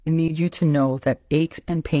I need you to know that aches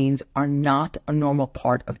and pains are not a normal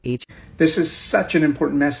part of age. This is such an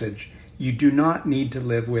important message. You do not need to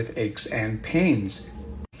live with aches and pains.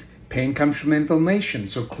 Pain comes from inflammation,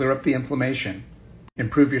 so clear up the inflammation.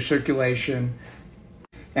 Improve your circulation,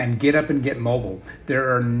 and get up and get mobile.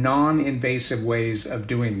 There are non-invasive ways of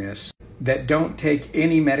doing this that don't take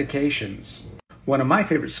any medications. One of my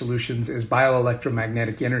favorite solutions is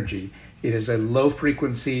bioelectromagnetic energy. It is a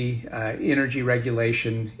low-frequency energy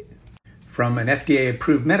regulation from an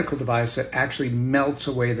FDA-approved medical device that actually melts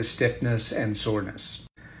away the stiffness and soreness.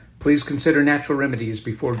 Please consider natural remedies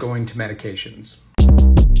before going to medications.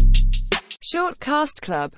 Shortcast Club